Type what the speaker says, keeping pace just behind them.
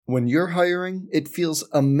When you're hiring, it feels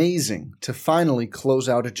amazing to finally close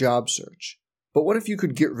out a job search. But what if you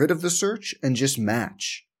could get rid of the search and just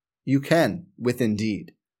match? You can with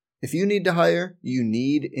Indeed. If you need to hire, you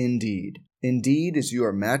need Indeed. Indeed is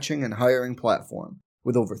your matching and hiring platform.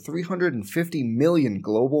 With over 350 million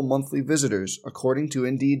global monthly visitors, according to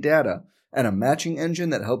Indeed data, and a matching engine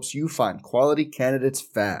that helps you find quality candidates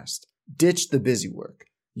fast. Ditch the busy work.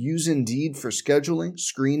 Use Indeed for scheduling,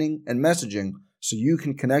 screening, and messaging so you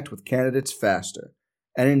can connect with candidates faster.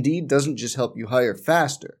 And Indeed doesn't just help you hire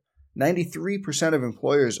faster. 93% of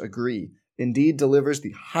employers agree Indeed delivers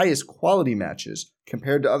the highest quality matches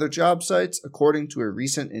compared to other job sites, according to a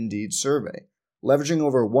recent Indeed survey. Leveraging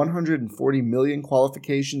over 140 million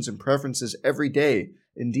qualifications and preferences every day,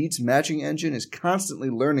 Indeed's matching engine is constantly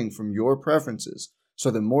learning from your preferences, so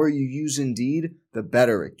the more you use Indeed, the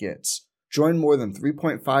better it gets. Join more than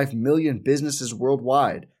 3.5 million businesses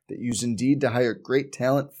worldwide that use Indeed to hire great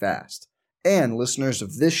talent fast. And listeners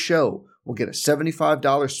of this show will get a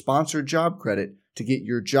 $75 sponsored job credit to get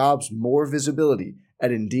your jobs more visibility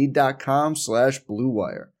at Indeed.com/Blue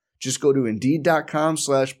Wire. Just go to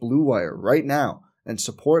Indeed.com/Blue Wire right now and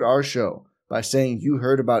support our show by saying you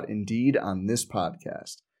heard about Indeed on this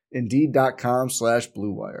podcast.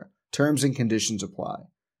 Indeed.com/Blue Wire. Terms and conditions apply.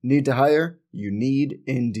 Need to hire? You need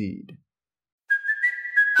Indeed.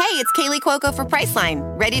 Hey, it's Kaylee Cuoco for Priceline.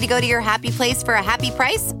 Ready to go to your happy place for a happy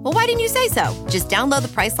price? Well, why didn't you say so? Just download the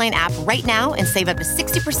Priceline app right now and save up to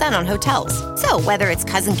 60% on hotels. So whether it's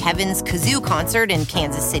Cousin Kevin's Kazoo Concert in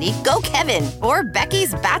Kansas City, go Kevin, or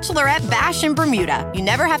Becky's Bachelorette Bash in Bermuda, you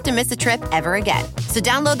never have to miss a trip ever again. So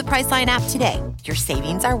download the Priceline app today. Your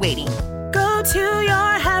savings are waiting. Go to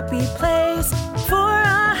your happy place for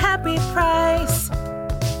a happy price.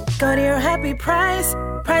 Go to your happy price,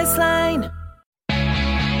 Priceline.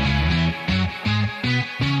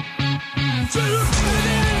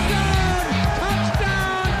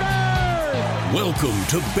 Welcome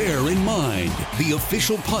to Bear in Mind, the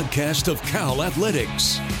official podcast of Cal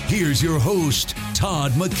Athletics. Here's your host,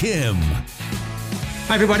 Todd McKim.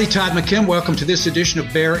 Hi, everybody. Todd McKim. Welcome to this edition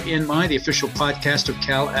of Bear in Mind, the official podcast of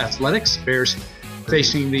Cal Athletics. Bears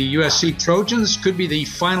facing the USC Trojans. Could be the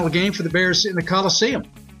final game for the Bears in the Coliseum,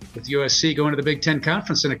 with USC going to the Big Ten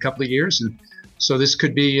Conference in a couple of years. And so this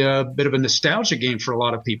could be a bit of a nostalgia game for a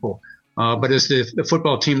lot of people. But as the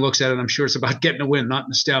football team looks at it, I'm sure it's about getting a win, not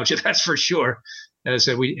nostalgia, that's for sure. As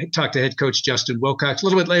we talked to head coach Justin Wilcox. A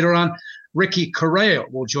little bit later on, Ricky Correa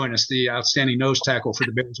will join us, the outstanding nose tackle for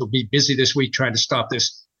the Bears. Will be busy this week trying to stop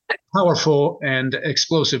this powerful and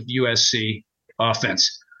explosive USC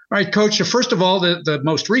offense. All right, Coach, first of all, the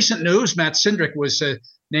most recent news, Matt Cindric was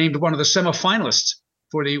named one of the semifinalists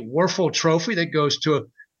for the Warfel Trophy that goes to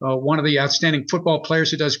one of the outstanding football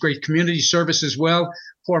players who does great community service as well.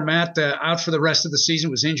 Poor Matt, out for the rest of the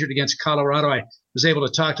season, was injured against Colorado. I was able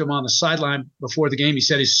to talk to him on the sideline before the game. He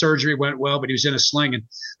said his surgery went well, but he was in a sling.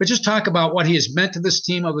 But just talk about what he has meant to this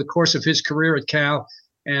team over the course of his career at Cal,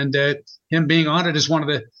 and him being honored as one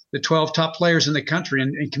of the 12 top players in the country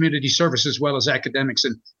in community service as well as academics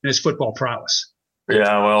and his football prowess.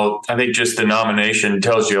 Yeah, well, I think just the nomination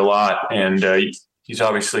tells you a lot. And he's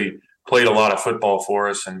obviously played a lot of football for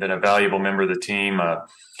us and been a valuable member of the team.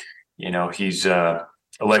 He's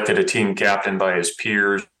elected a team captain by his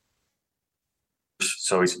peers.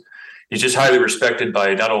 So he's just highly respected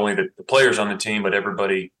by not only the players on the team, but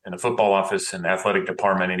everybody in the football office and athletic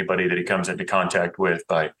department, anybody that he comes into contact with,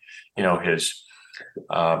 by, his,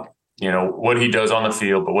 what he does on the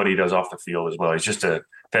field, but what he does off the field as well. He's just a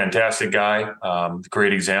fantastic guy.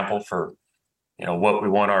 Great example for, what we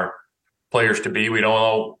want our players to be. We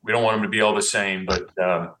don't want them to be all the same, but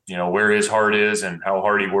where his heart is and how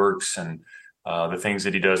hard he works and the things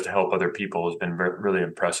that he does to help other people has been really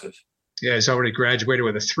impressive. Yeah, he's already graduated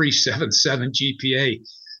with a 3.77 GPA,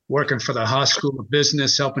 working for the Haas School of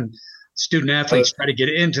Business, helping student athletes try to get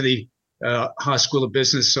into the Haas School of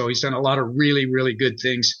Business. So he's done a lot of really, really good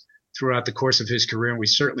things throughout the course of his career, and we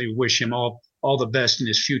certainly wish him all the best in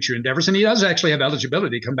his future endeavors. And he does actually have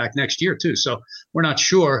eligibility to come back next year too. So we're not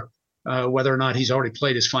sure whether or not he's already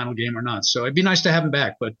played his final game or not. So it'd be nice to have him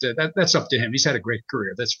back, but that's up to him. He's had a great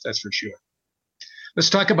career. That's for sure. Let's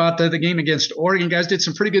talk about the game against Oregon. Guys did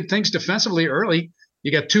some pretty good things defensively early.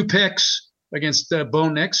 You got 2 picks against Bo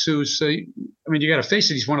Nix, who's, you got to face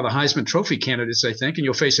it. He's one of the Heisman Trophy candidates, I think, and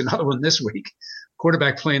you'll face another one this week.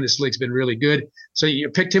 Quarterback play in this league's been really good. So you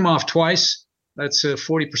picked him off twice. That's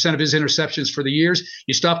 40% of his interceptions for the years.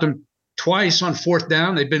 You stopped him twice on 4th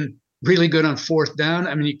down. They've been really good on 4th down.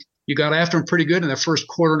 You got after him pretty good in the first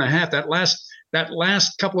quarter and a half. That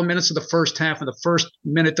last couple of minutes of the first half and the first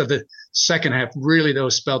minute of the second half, really,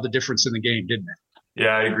 those spelled the difference in the game, didn't it?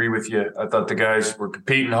 Yeah, I agree with you. I thought the guys were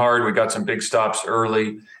competing hard. We got some big stops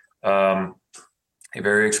early, a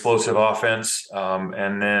very explosive offense.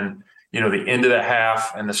 And then, the end of the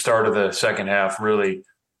half and the start of the second half really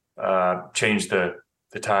changed the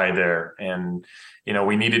tide there. And,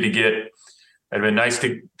 we needed to it'd been nice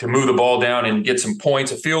to move the ball down and get some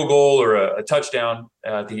points, a field goal or a touchdown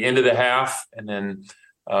at the end of the half, and then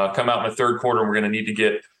come out in the third quarter. And we're going to need to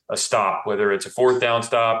get a stop, whether it's a fourth down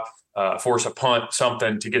stop, force a punt,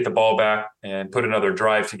 something to get the ball back and put another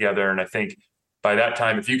drive together. And I think by that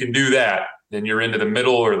time, if you can do that, then you're into the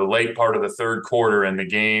middle or the late part of the third quarter, and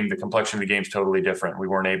the complexion of the game is totally different. We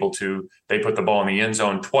weren't able to. They put the ball in the end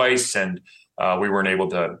zone twice, and we weren't able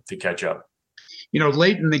to catch up.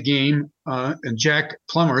 Late in the game, and Jack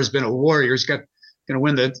Plummer has been a warrior. He's going to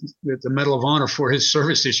win the Medal of Honor for his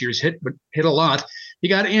service this year. He's hit a lot. He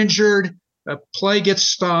got injured. A play gets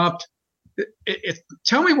stopped.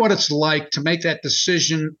 Tell me what it's like to make that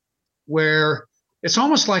decision where it's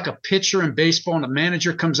almost like a pitcher in baseball and the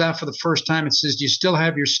manager comes out for the first time and says, do you still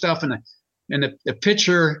have your stuff? And the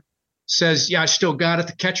pitcher says, yeah, I still got it.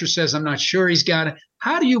 The catcher says, I'm not sure he's got it.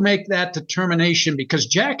 How do you make that determination? Because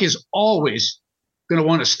Jack is always going to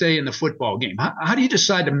want to stay in the football game. How do you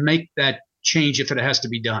decide to make that change if it has to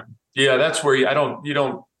be done? Yeah, that's where you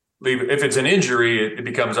don't leave. If it's an injury, it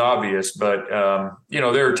becomes obvious. But,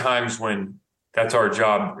 there are times when that's our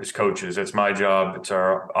job as coaches. It's my job. It's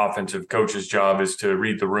our offensive coach's job is to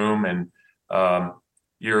read the room. And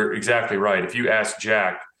you're exactly right. If you ask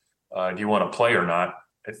Jack, do you want to play or not?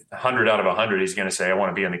 100 out of 100, he's going to say, I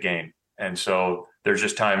want to be in the game. And so there's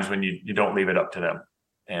just times when you don't leave it up to them.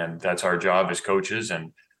 And that's our job as coaches.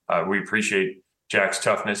 And we appreciate Jack's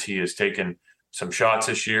toughness. He has taken some shots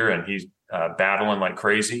this year, and he's battling like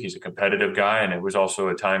crazy. He's a competitive guy. And it was also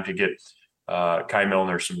a time to get Kai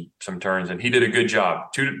Milner some turns, and he did a good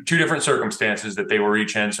job. Two different circumstances that they were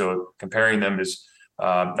each in, so comparing them is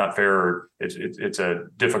not fair. Or it's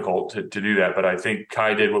difficult to do that. But I think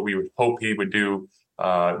Kai did what we would hope he would do,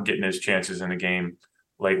 getting his chances in the game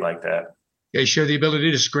late like that. Yeah, he showed the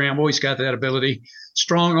ability to scramble. He's got that ability.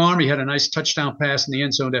 Strong arm. He had a nice touchdown pass in the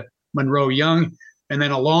end zone to Monroe Young, and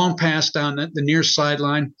then a long pass down the near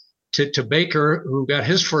sideline to Baker, who got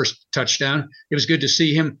his first touchdown. It was good to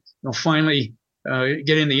see him finally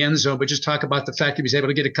get in the end zone, but just talk about the fact that he was able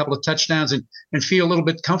to get a couple of touchdowns and feel a little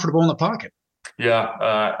bit comfortable in the pocket. Yeah,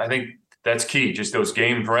 I think that's key. Just those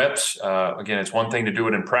game reps. Again, it's one thing to do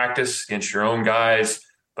it in practice against your own guys,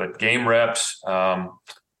 but game reps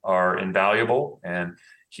are invaluable. And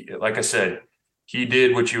like I said, he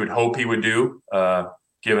did what you would hope he would do,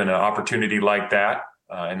 given an opportunity like that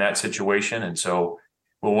in that situation. And so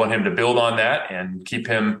we'll want him to build on that and keep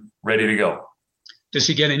him ready to go. Does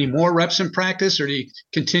he get any more reps in practice, or do you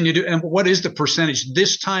continue to? And what is the percentage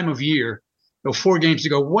this time of year? 4 games to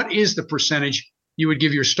go. What is the percentage you would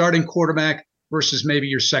give your starting quarterback versus maybe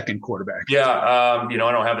your second quarterback? Yeah, I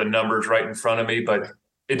don't have the numbers right in front of me, but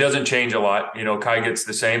it doesn't change a lot. Kai gets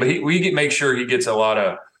the same, but make sure he gets a lot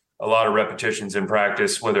of repetitions in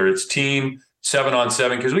practice, whether it's team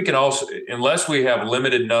 7-on-7, because we can also, unless we have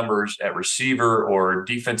limited numbers at receiver or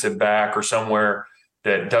defensive back or somewhere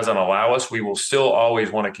that doesn't allow us, we will still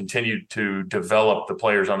always want to continue to develop the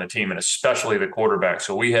players on the team, and especially the quarterback.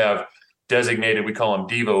 So we have designated, we call them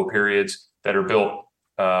Devo periods, that are built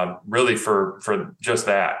really for just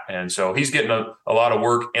that. And so he's getting a lot of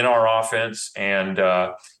work in our offense, and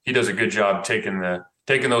he does a good job taking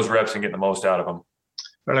those reps and getting the most out of them. All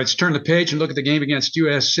right, let's turn the page and look at the game against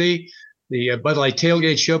USC. The Bud Light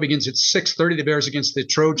Tailgate Show begins at 6:30. The Bears against the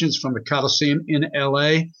Trojans from the Coliseum in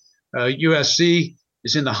L.A. USC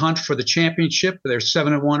is in the hunt for the championship. They're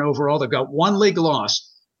 7-1 overall. They've got one league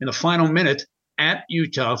loss in the final minute at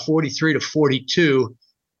Utah, 43-42.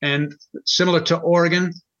 And similar to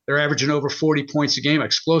Oregon, they're averaging over 40 points a game.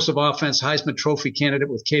 Explosive offense, Heisman Trophy candidate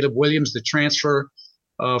with Caleb Williams, the transfer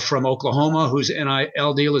from Oklahoma, whose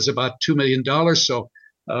NIL deal is about $2 million. So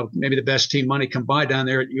maybe the best team money can buy down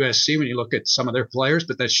there at USC when you look at some of their players,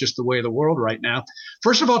 but that's just the way of the world right now.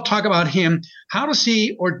 First of all, talk about him. How does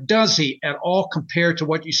he, or does he at all compare to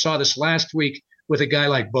what you saw this last week with a guy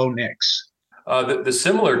like Bo Nix? The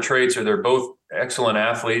similar traits are they're both excellent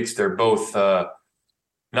athletes. They're both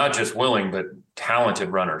not just willing, but talented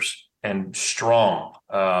runners and strong,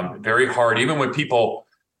 very hard. Even when people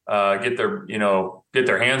get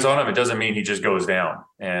their hands on him, it doesn't mean he just goes down.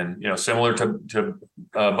 And, similar to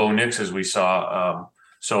Bo Nix, as we saw.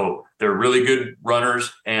 So they're really good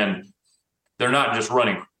runners, and they're not just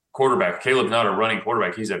running quarterback. Caleb's not a running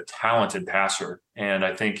quarterback. He's a talented passer. And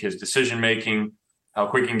I think his decision-making, how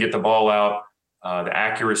quick he can get the ball out, the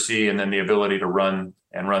accuracy, and then the ability to run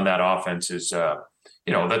that offense is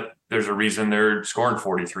that there's a reason they're scoring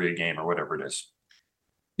 43 a game or whatever it is.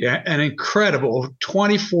 Yeah, an incredible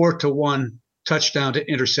 24-1 touchdown to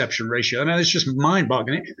interception ratio. I mean, it's just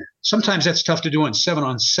mind-boggling. Sometimes that's tough to do in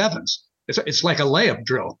 7-on-7s. It's like a layup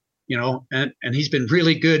drill, and he's been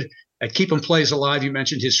really good at keeping plays alive. You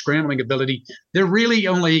mentioned his scrambling ability. They're really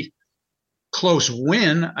only close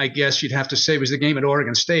win, I guess you'd have to say, was the game at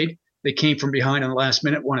Oregon State. They came from behind in the last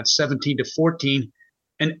minute, won at 17-14.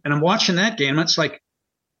 And I'm watching that game. It's like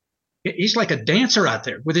he's like a dancer out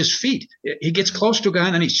there with his feet. He gets close to a guy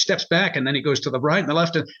and then he steps back and then he goes to the right and the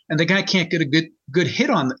left, and the guy can't get a good hit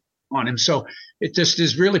on him. So it just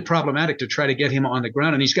is really problematic to try to get him on the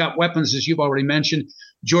ground. And he's got weapons, as you've already mentioned.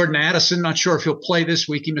 Jordan Addison, not sure if he'll play this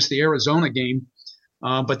week. He missed the Arizona game.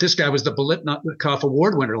 But this guy was the Biletnikoff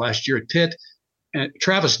Award winner last year at Pitt. And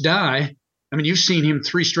Travis Dye, I mean, you've seen him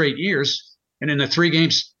 3 straight years. And in the 3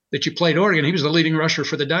 games that you played Oregon, he was the leading rusher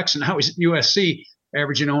for the Ducks. And now he's at USC,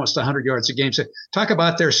 averaging almost 100 yards a game. So talk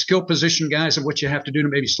about their skill position guys and what you have to do to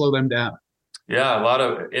maybe slow them down. Yeah, a lot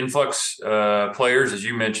of influx players, as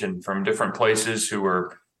you mentioned, from different places who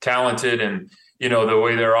are talented. And, the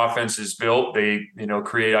way their offense is built, they,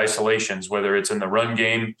 create isolations, whether it's in the run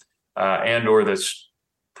game and or the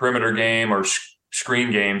perimeter game or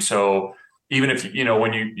screen game. So even if,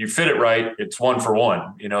 when you fit it right, it's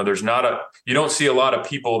 1-for-1. You don't see a lot of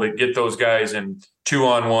people that get those guys in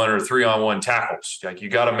 2-on-1 or 3-on-1 tackles. Like, you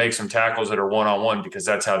got to make some tackles that are 1-on-1 because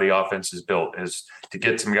that's how the offense is built, is to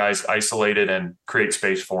get some guys isolated and create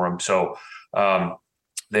space for them. So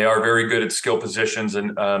they are very good at skill positions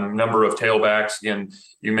and number of tailbacks. Again,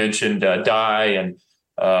 you mentioned Dye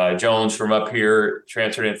and Jones from up here,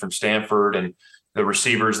 transferred in from Stanford, and the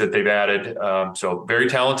receivers that they've added. So very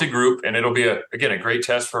talented group, and it'll be a great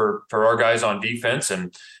test for our guys on defense.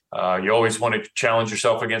 And you always want to challenge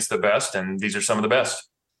yourself against the best, and these are some of the best.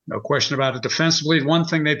 No question about it. Defensively, one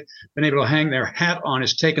thing they've been able to hang their hat on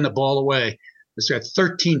is taking the ball away. It's got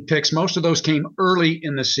 13 picks. Most of those came early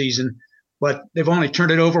in the season, but they've only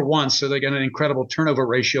turned it over once, so they got an incredible turnover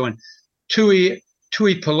ratio. And Tui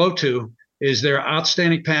Pelotu is their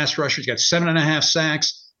outstanding pass rusher. He's got 7.5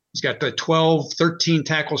 sacks. He's got the 13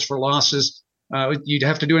 tackles for losses. You'd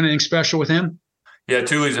have to do anything special with him? Yeah,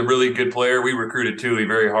 Tuli's a really good player. We recruited Tuli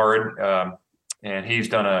very hard, and he's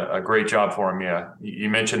done a great job for him. Yeah, you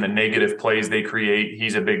mentioned the negative plays they create.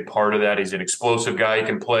 He's a big part of that. He's an explosive guy. He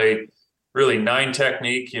can play really 9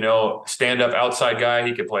 technique, stand-up outside guy.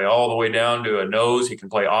 He can play all the way down to a nose. He can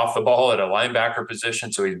play off the ball at a linebacker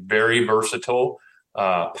position, so he's very versatile,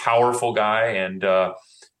 powerful guy. And,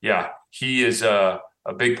 he is a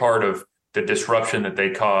big part of the disruption that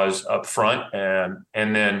they cause up front.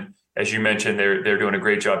 And then, as you mentioned, they're doing a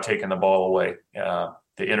great job taking the ball away, the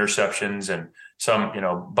interceptions and some,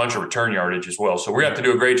 bunch of return yardage as well. So we have to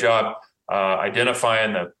do a great job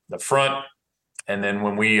identifying the front. And then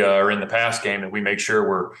when we are in the pass game, that we make sure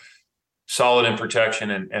we're solid in protection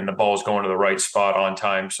and the ball's going to the right spot on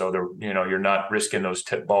time. So you're not risking those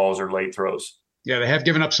tip balls or late throws. Yeah, they have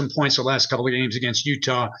given up some points the last couple of games against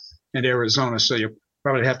Utah and Arizona. So you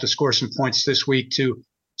probably have to score some points this week to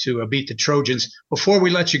beat the Trojans. Before we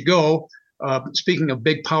let you go, speaking of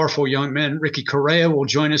big, powerful young men, Ricky Correa will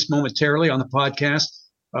join us momentarily on the podcast.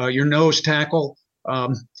 Your nose tackle,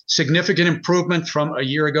 significant improvement from a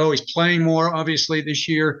year ago. He's playing more, obviously, this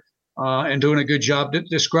year and doing a good job.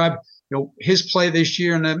 Describe his play this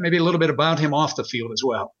year and maybe a little bit about him off the field as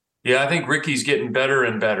well. Yeah, I think Ricky's getting better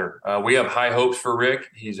and better. We have high hopes for Rick.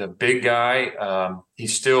 He's a big guy.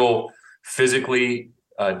 He's still physically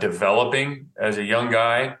developing as a young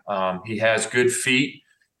guy. He has good feet,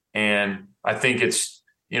 and I think it's,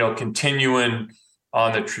 continuing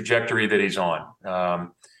on the trajectory that he's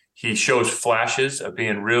on. He shows flashes of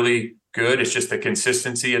being really good. It's just the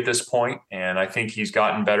consistency at this point, and I think he's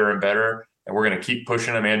gotten better and better, and we're going to keep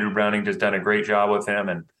pushing him. Andrew Browning has done a great job with him,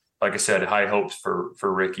 and like I said, high hopes for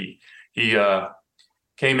Ricky. He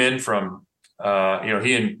came in from, he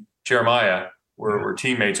and Jeremiah were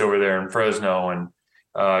teammates over there in Fresno, and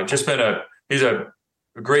he's a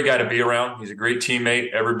great guy to be around. He's a great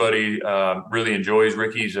teammate. Everybody really enjoys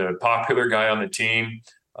Ricky. He's a popular guy on the team.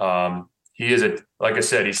 He is like I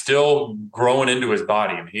said, he's still growing into his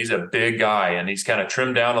body. I mean, he's a big guy, and he's kind of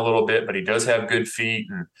trimmed down a little bit, but he does have good feet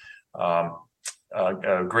and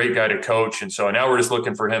a great guy to coach. And so now we're just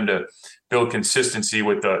looking for him to build consistency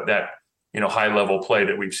with that high level play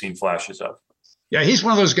that we've seen flashes of. Yeah, he's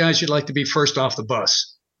one of those guys you'd like to be first off the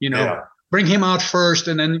bus. Bring him out first,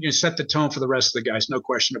 and then you set the tone for the rest of the guys. No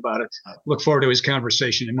question about it. Look forward to his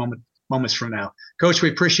conversation in moments from now. Coach, we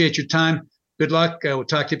appreciate your time. Good luck. We'll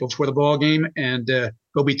talk to you before the ball game, and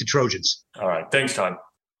go beat the Trojans. All right. Thanks, Todd.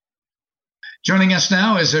 Joining us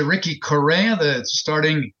now is Ricky Correa, the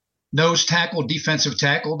starting nose tackle, defensive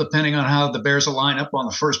tackle, depending on how the Bears will line up on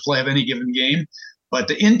the first play of any given game. But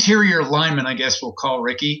the interior lineman, I guess we'll call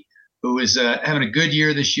Ricky, who is having a good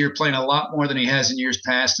year this year, playing a lot more than he has in years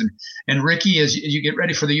past. And Ricky, as you get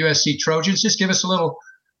ready for the USC Trojans, just give us a little,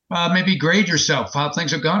 maybe grade yourself, how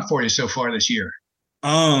things have gone for you so far this year.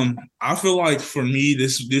 I feel like for me,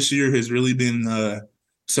 this year has really been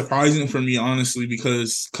surprising for me, honestly,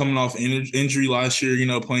 because coming off injury last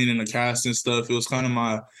year, playing in the cast and stuff, it was kind of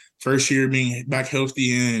my first year being back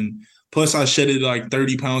healthy, and plus I shedded like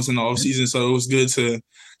 30 pounds in the offseason, so it was good to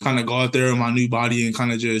kind of go out there with my new body and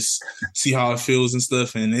kind of just see how it feels and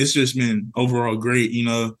stuff. And it's just been overall great,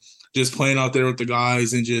 just playing out there with the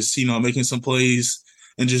guys and just, making some plays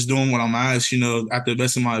and just doing what I'm asked, at the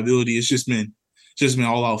best of my ability. It's just been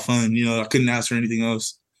all out fun. I couldn't ask for anything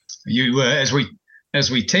else. As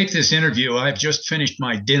we tape this interview, I've just finished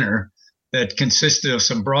my dinner that consisted of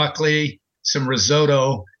some broccoli, some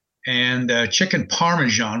risotto, and chicken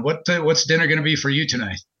parmesan. What's dinner going to be for you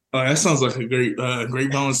tonight? That sounds like a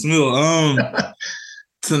great balanced meal.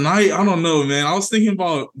 Tonight, I don't know, man. I was thinking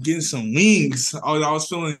about getting some wings. I was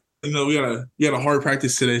feeling, we had a hard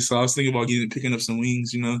practice today, so I was thinking about picking up some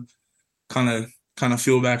wings. Kind of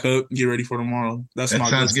feel back up, get ready for tomorrow. That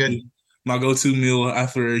sounds good. My go-to meal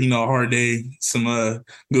after a hard day, some good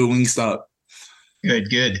Wingstop.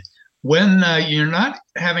 Good. When you're not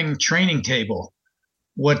having training table,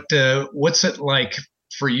 what's it like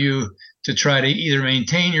for you to try to either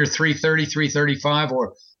maintain your 330, 335,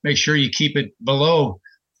 or make sure you keep it below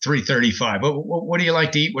 335? What do you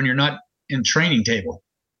like to eat when you're not in training table?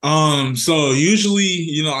 So usually,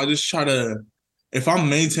 I just try to, if I'm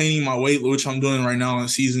maintaining my weight, which I'm doing right now in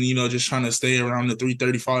season, just trying to stay around the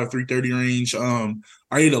 335, 330 range.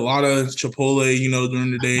 I eat a lot of Chipotle,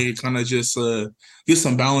 during the day, kind of just get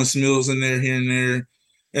some balanced meals in there here and there.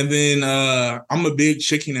 And then I'm a big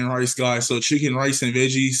chicken and rice guy. So chicken, rice, and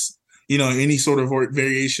veggies, any sort of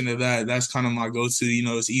variation of that, that's kind of my go-to.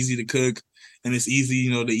 It's easy to cook and it's easy,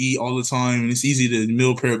 to eat all the time. And it's easy to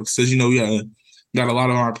meal prep because, we got a lot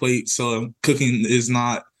on our plate. So cooking is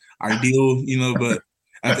not ideal, but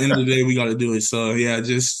at the end of the day, we got to do it. So yeah,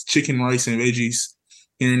 just chicken, rice, and veggies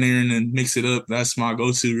here and there, and then mix it up. That's my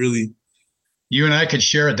go-to, really. You and I could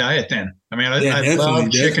share a diet then. I mean, I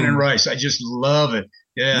love chicken and rice. I just love it.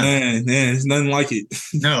 Yeah, man, it's nothing like it.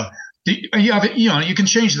 No, you can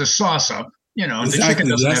change the sauce up. Exactly. The chicken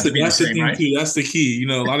doesn't have to be the same, thing right? Too. That's the key.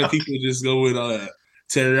 A lot of people just go with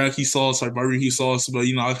teriyaki sauce or barbecue sauce, but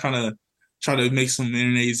I kind of try to make some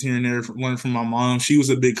marinades here and there, learn from my mom. She was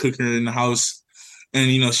a big cooker in the house,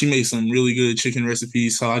 and, she made some really good chicken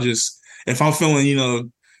recipes. So if I'm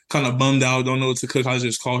feeling, kind of bummed out, don't know what to cook, I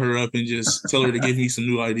just call her up and just tell her to give me some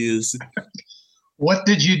new ideas. What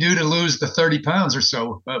did you do to lose the 30 pounds or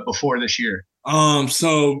so before this year?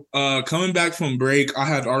 So coming back from break, I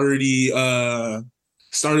had already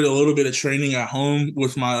started a little bit of training at home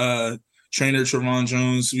with my trainer, Trevon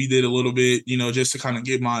Jones. We did a little bit, just to kind of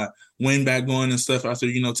get my wind back going and stuff after,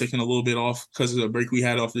 taking a little bit off because of the break we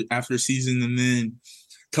had after season. And then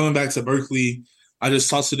coming back to Berkeley, I just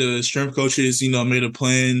talked to the strength coaches, made a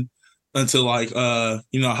plan until how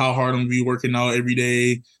hard I'm going to be working out every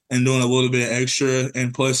day and doing a little bit extra.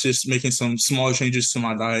 And plus just making some small changes to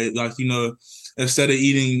my diet. Like, instead of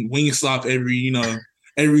eating Wingstop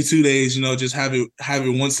every 2 days, just have it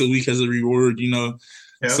once a week as a reward,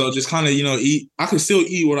 Yep. So just kind of, eat. I can still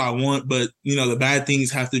eat what I want, but, the bad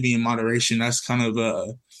things have to be in moderation. That's kind of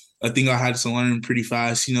a thing I had to learn pretty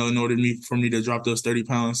fast, in order for me to drop those 30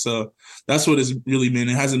 pounds. So that's what it's really been.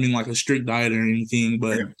 It hasn't been like a strict diet or anything,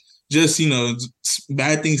 but just,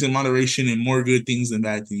 bad things in moderation and more good things than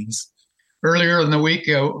bad things. Earlier in the week,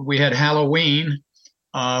 we had Halloween.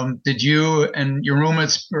 Did you and your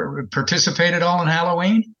roommates participate at all in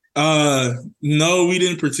Halloween? No, we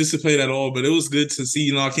didn't participate at all, but it was good to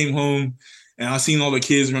see. I came home and I seen all the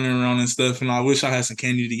kids running around and stuff, and I wish I had some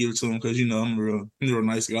candy to give to them because I'm a real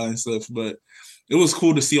nice guy and stuff. But it was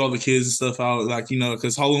cool to see all the kids and stuff out,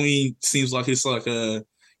 because Halloween seems like it's like a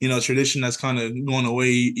tradition that's kind of going away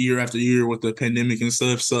year after year with the pandemic and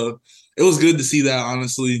stuff. So it was good to see that.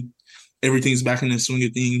 Honestly, everything's back in the swing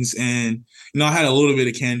of things, and I had a little bit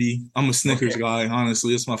of candy. I'm a Snickers guy,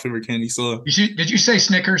 honestly. It's my favorite candy. So did you say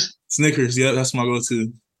Snickers? Snickers, yeah, that's my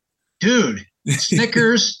go-to. Dude,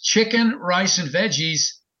 Snickers, chicken, rice, and veggies.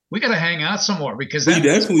 We got to hang out some more because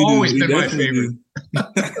that's always been my favorite.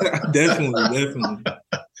 Definitely.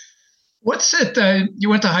 What's it? You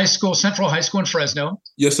went to Central High School in Fresno.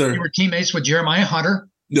 Yes, sir. You were teammates with Jeremiah Hunter.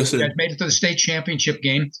 Yes, sir. You guys made it to the state championship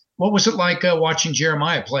game. What was it like watching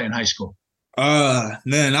Jeremiah play in high school? Man,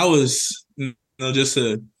 that was just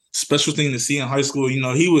a special thing to see in high school.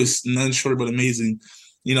 He was none short but amazing.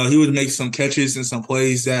 He would make some catches and some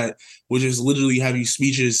plays that would just literally have you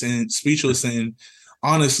speechless. And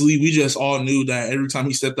honestly, we just all knew that every time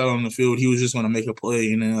he stepped out on the field, he was just going to make a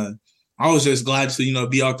play. And I was just glad to,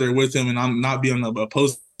 be out there with him and I'm not be on the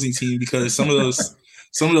opposing team, because some of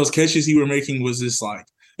those catches he were making was just like,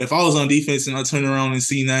 if I was on defense and I turned around and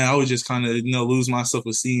seen that, I would just kind of, lose my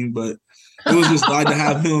self-esteem. But it was just glad to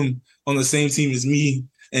have him on the same team as me,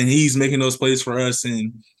 and he's making those plays for us.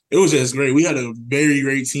 And it was just great. We had a very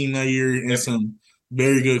great team that year and some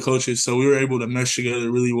very good coaches. So we were able to mesh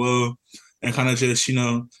together really well and kind of just,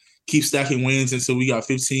 keep stacking wins until we got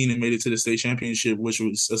 15 and made it to the state championship, which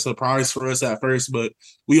was a surprise for us at first. But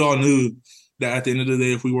we all knew that at the end of the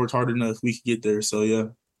day, if we worked hard enough, we could get there. So, yeah.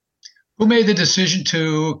 Who made the decision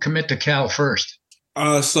to commit to Cal first?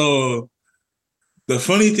 So the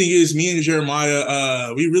funny thing is, me and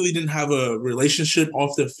Jeremiah, we really didn't have a relationship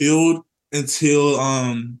off the field until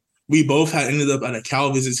we both had ended up at a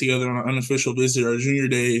Cal visit together on an unofficial visit our junior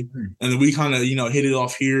day. And then we kind of, hit it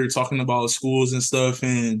off here talking about schools and stuff.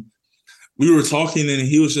 And we were talking and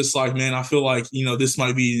he was just like, man, I feel like, this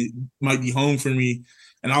might be home for me.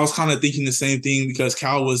 And I was kind of thinking the same thing because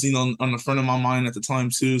Cal was, on the front of my mind at the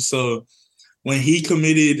time too. So when he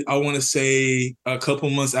committed, I want to say a couple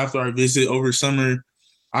months after our visit over summer,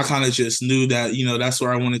 I kind of just knew that, that's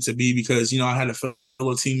where I wanted to be because, I had a fellow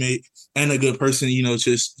teammate and a good person,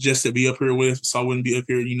 just to be up here with. So I wouldn't be up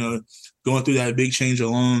here, going through that big change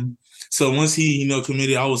alone. So once he,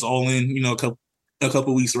 committed, I was all in, a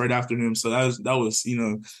couple weeks right after him. So that was,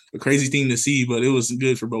 a crazy thing to see, but it was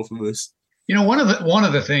good for both of us. One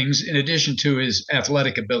of the things, in addition to his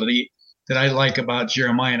athletic ability, that I like about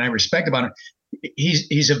Jeremiah and I respect about him,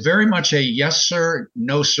 he's a very much a yes sir,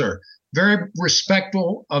 no sir, very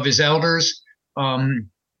respectful of his elders.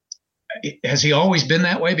 Has he always been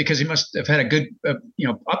that way? Because he must have had a good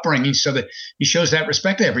upbringing, so that he shows that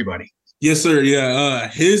respect to everybody. Yes, sir. Yeah,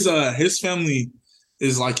 his family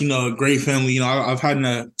is like a great family. I've had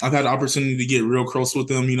the opportunity to get real close with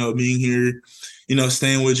them. Being here.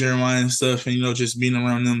 Staying with Jeremiah and stuff and, just being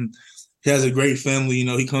around them. He has a great family.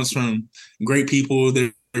 He comes from great people.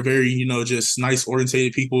 They're very, just nice,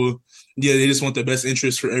 orientated people. Yeah, they just want the best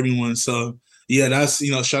interest for everyone. So, yeah, that's,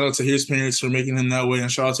 shout out to his parents for making him that way.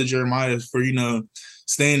 And shout out to Jeremiah for,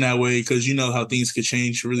 staying that way because how things could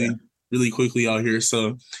change really, really quickly out here.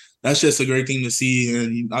 So that's just a great thing to see.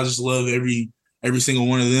 And I just love every single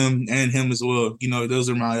one of them and him as well. Those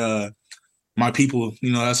are my people.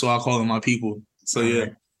 That's why I call them my people. So, yeah.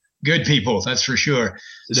 Good people, that's for sure.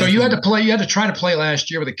 Definitely. So you had to try to play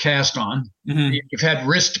last year with a cast on. Mm-hmm. You've had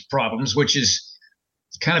wrist problems, which is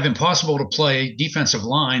kind of impossible to play defensive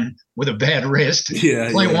line with a bad wrist.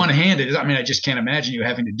 Yeah, play one-handed. I mean, I just can't imagine you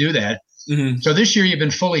having to do that. Mm-hmm. So this year you've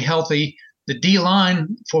been fully healthy. The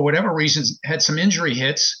D-line, for whatever reasons, had some injury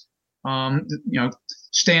hits.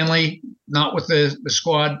 Stanley, not with the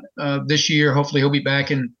squad this year. Hopefully he'll be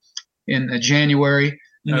back in January.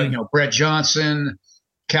 Mm-hmm. Brett Johnson,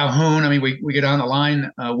 Calhoun. I mean, we get on the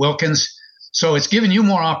line, Wilkins. So it's given you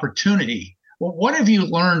more opportunity. Well, what have you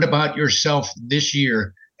learned about yourself this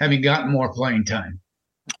year, having gotten more playing time?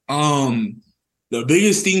 The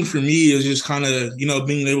biggest thing for me is just kind of,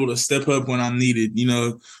 being able to step up when I'm needed.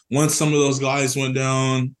 Once some of those guys went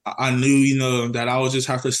down, I knew, that I would just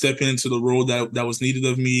have to step into the role that was needed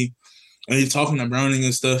of me. And you're talking to Browning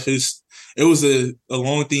and stuff, it was a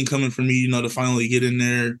long thing coming for me, to finally get in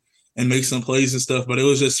there and make some plays and stuff. But it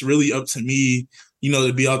was just really up to me,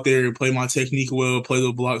 to be out there and play my technique well, play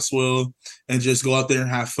the blocks well, and just go out there and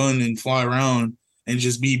have fun and fly around and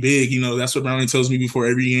just be big. That's what Browning tells me before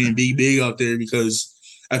every game, be big out there, because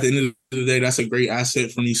at the end of the day, that's a great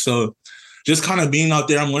asset for me. So just kind of being out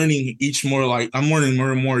there, I'm learning I'm learning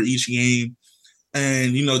more and more each game.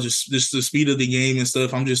 And, just the speed of the game and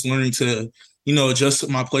stuff, I'm just learning to, adjust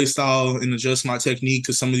my play style and adjust my technique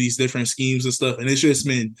to some of these different schemes and stuff. And it's just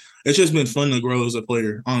been fun to grow as a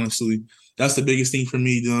player, honestly. That's the biggest thing for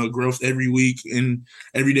me, growth every week. And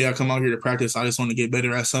every day I come out here to practice, I just want to get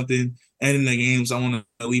better at something. And in the games, I want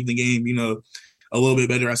to leave the game, a little bit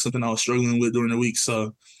better at something I was struggling with during the week.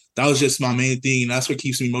 So that was just my main thing. And that's what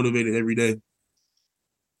keeps me motivated every day.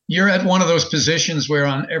 You're at one of those positions where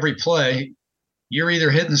on every play, you're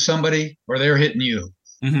either hitting somebody or they're hitting you.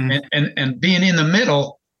 Mm-hmm. And being in the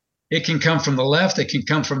middle, it can come from the left, it can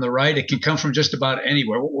come from the right, it can come from just about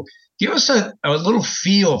anywhere. Give us a little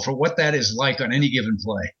feel for what that is like on any given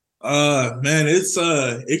play. Man,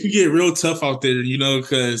 it can get real tough out there,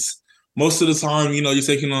 because most of the time, you're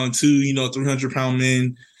taking on 2, 300-pound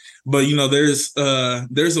men. But,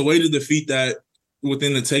 there's a way to defeat that.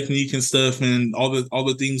 within the technique and stuff and all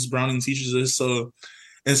the things Browning teaches us. So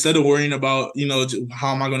instead of worrying about,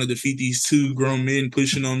 how am I going to defeat these two grown men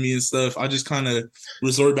pushing on me and stuff, I just kind of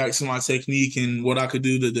resort back to my technique and what I could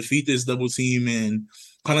do to defeat this double team and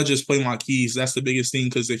kind of just play my keys. That's the biggest thing,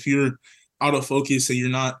 because if you're out of focus and you're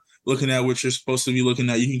not looking at what you're supposed to be looking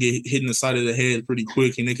at, you can get hit in the side of the head pretty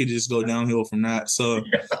quick, and it could just go downhill from that. So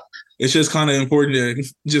it's just kind of important to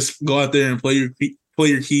just go out there and play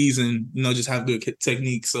your keys and, just have good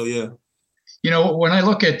technique. So, yeah. When I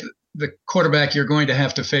look at the quarterback you're going to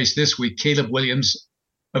have to face this week, Caleb Williams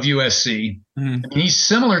of USC, he's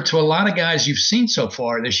similar to a lot of guys you've seen so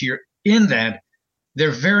far this year in that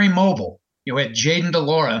they're very mobile. You had Jaden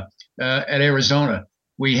DeLaura at Arizona.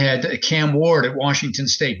 We had Cam Ward at Washington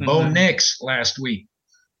State, Bo Nix last week.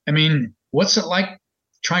 I mean, what's it like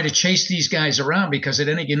trying to chase these guys around? Because at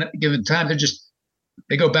any given time,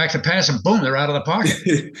 they go back to pass and boom, they're out of the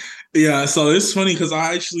pocket. Yeah, so it's funny because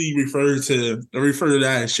I actually refer to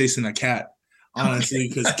that as chasing a cat, honestly,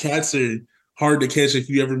 because cats are hard to catch if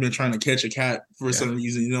you've ever been trying to catch a cat for some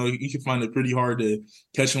reason. You can find it pretty hard to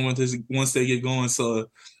catch them once they get going.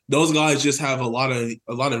 So those guys just have a lot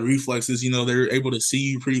of reflexes. They're able to see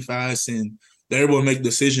you pretty fast and they're able to make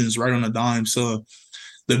decisions right on a dime. So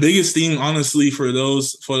the biggest thing, honestly, for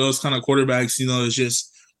those kind of quarterbacks, is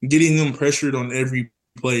just getting them pressured on every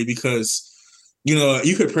play, because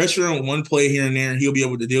you could pressure on one play here and there and he'll be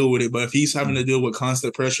able to deal with it. But if he's having to deal with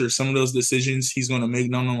constant pressure, some of those decisions he's going to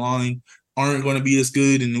make down the line aren't going to be as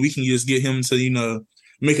good. And we can just get him to,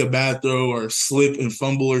 make a bad throw or slip and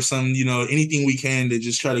fumble or something, anything we can to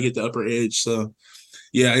just try to get the upper edge. So,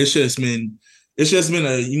 yeah, it's just been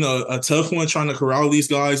a tough one trying to corral these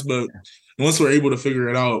guys. But once we're able to figure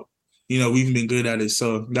it out, we've been good at it.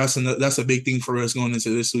 So that's a big thing for us going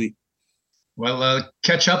into this week. Well,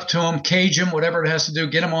 catch up to them, cage them, whatever it has to do,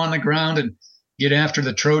 get them on the ground and get after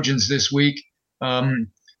the Trojans this week.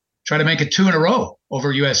 Try to make it 2 in a row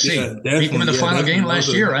over USC. Yeah, beat them in the final game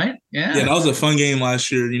last year, right? Yeah, that was a fun game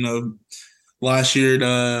last year. Last year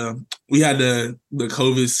we had the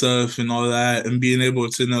COVID stuff and all that, and being able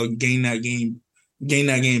to gain that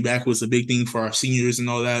game back was a big thing for our seniors and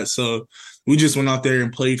all that. So we just went out there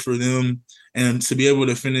and played for them, and to be able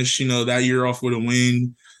to finish that year off with a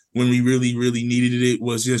win when we really, really needed it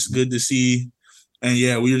was just good to see. And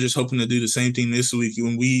yeah, we were just hoping to do the same thing this week.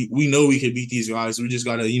 When we know we could beat these guys, we just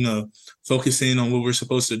gotta, focus in on what we're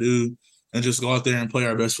supposed to do and just go out there and play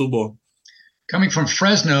our best football. Coming from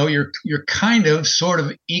Fresno, you're kind of sort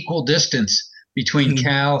of equal distance between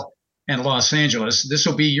Cal and Los Angeles. This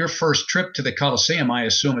will be your first trip to the Coliseum, I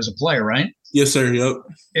assume, as a player, right? Yes, sir. Yep.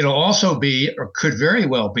 It'll also be, or could very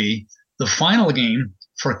well be, the final game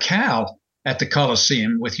for Cal at the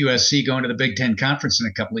Coliseum, with USC going to the Big Ten Conference in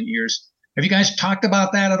a couple of years. Have you guys talked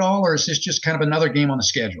about that at all, or is this just kind of another game on the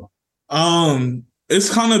schedule?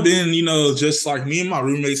 It's kind of been, just like me and my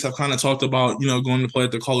roommates have kind of talked about, going to play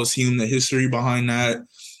at the Coliseum, the history behind that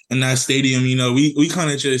and that stadium. We kind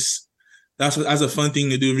of just, that's a fun thing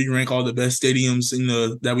to do. We rank all the best stadiums,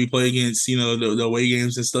 that we play against, the away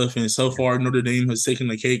games and stuff. And so far, Notre Dame has taken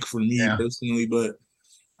the cake for me personally. But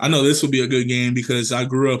I know this will be a good game because I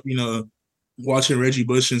grew up, watching Reggie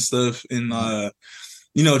Bush and stuff, and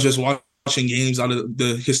just watching games out of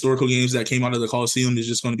the historical games that came out of the Coliseum is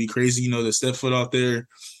just going to be crazy. To step foot out there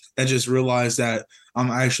and just realize that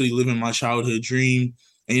I'm actually living my childhood dream.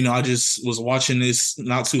 And I just was watching this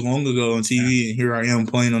not too long ago on TV, and here I am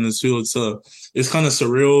playing on this field. So it's kind of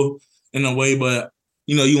surreal in a way, but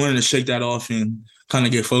you learn to shake that off and kind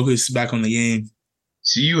of get focused back on the game.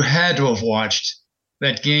 So you had to have watched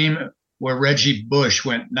that game where Reggie Bush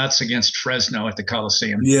went nuts against Fresno at the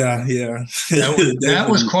Coliseum. Yeah. That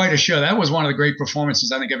was quite a show. That was one of the great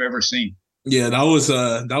performances I think I've ever seen. Yeah, that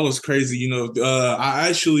was crazy. I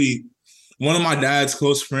actually, one of my dad's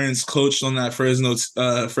close friends coached on that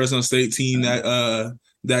Fresno State team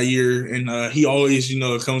that year, and he always,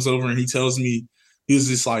 comes over and he tells me, he was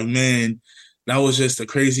just like, man, that was just the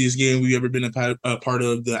craziest game we've ever been a part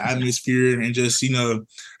of. The atmosphere and just,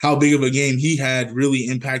 how big of a game he had really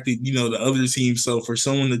impacted, the other team. So for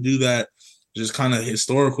someone to do that, just kind of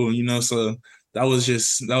historical, so that was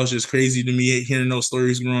just crazy to me, hearing those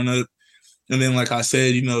stories growing up. And then, like I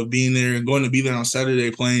said, being there and going to be there on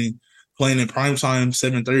Saturday playing in primetime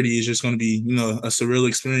 7:30 is just going to be, a surreal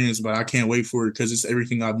experience. But I can't wait for it because it's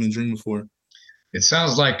everything I've been dreaming for. It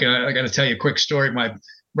sounds like I got to tell you a quick story. My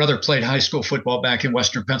brother played high school football back in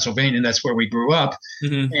Western Pennsylvania, and that's where we grew up.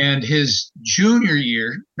 Mm-hmm. And his senior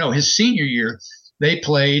year, they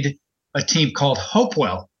played a team called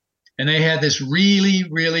Hopewell. And they had this really,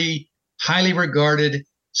 really highly regarded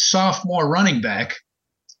sophomore running back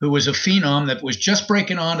who was a phenom that was just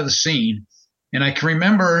breaking onto the scene. And I can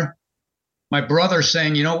remember my brother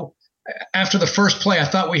saying, after the first play, I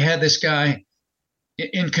thought we had this guy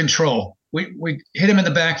in control. We hit him in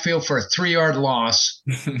the backfield for a 3-yard loss.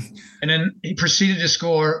 And then he proceeded to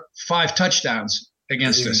score 5 touchdowns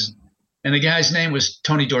against us. And the guy's name was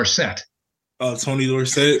Tony Dorsett. Oh, Tony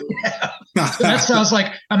Dorsett? Yeah. So that sounds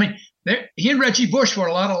like, he and Reggie Bush were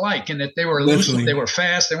a lot alike in that they were elusive, they were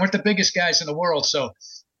fast, they weren't the biggest guys in the world. So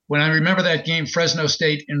when I remember that game, Fresno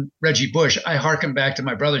State and Reggie Bush, I harken back to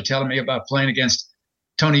my brother telling me about playing against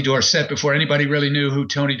Tony Dorsett before anybody really knew who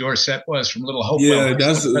Tony Dorsett was from Little Hopewell.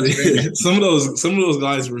 Yeah, some of those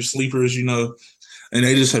guys were sleepers, and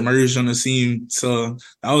they just emerged on the scene. So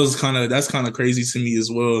that's kind of crazy to me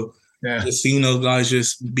as well. Yeah, just seeing those guys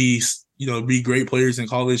just be great players in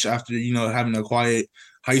college after having a quiet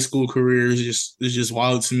high school career is just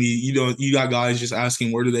wild to me. You got guys just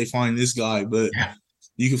asking where do they find this guy, but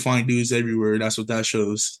you can find dudes everywhere. That's what that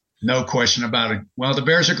shows. No question about it. Well, the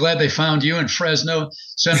Bears are glad they found you in Fresno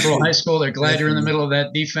Central High School. They're glad you're in the middle of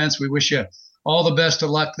that defense. We wish you all the best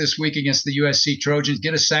of luck this week against the USC Trojans.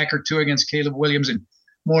 Get a sack or 2 against Caleb Williams, and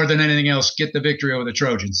more than anything else, get the victory over the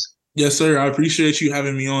Trojans. Yes, sir. I appreciate you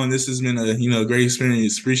having me on. This has been a great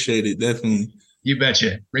experience. Appreciate it. Definitely. You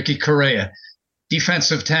betcha. Ricky Correa,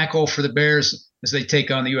 defensive tackle for the Bears as they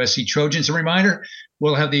take on the USC Trojans. A reminder,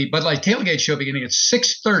 we'll have the Bud Light Tailgate Show beginning at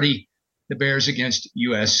 6:30, the Bears against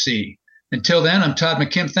USC. Until then, I'm Todd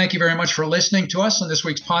McKim. Thank you very much for listening to us on this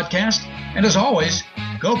week's podcast. And as always,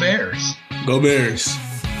 go Bears. Go Bears.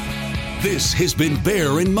 This has been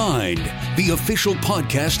Bear in Mind, the official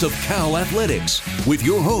podcast of Cal Athletics, with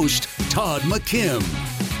your host, Todd McKim.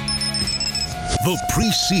 The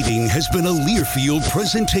preceding has been a Learfield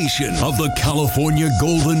presentation of the California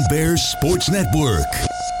Golden Bears Sports Network.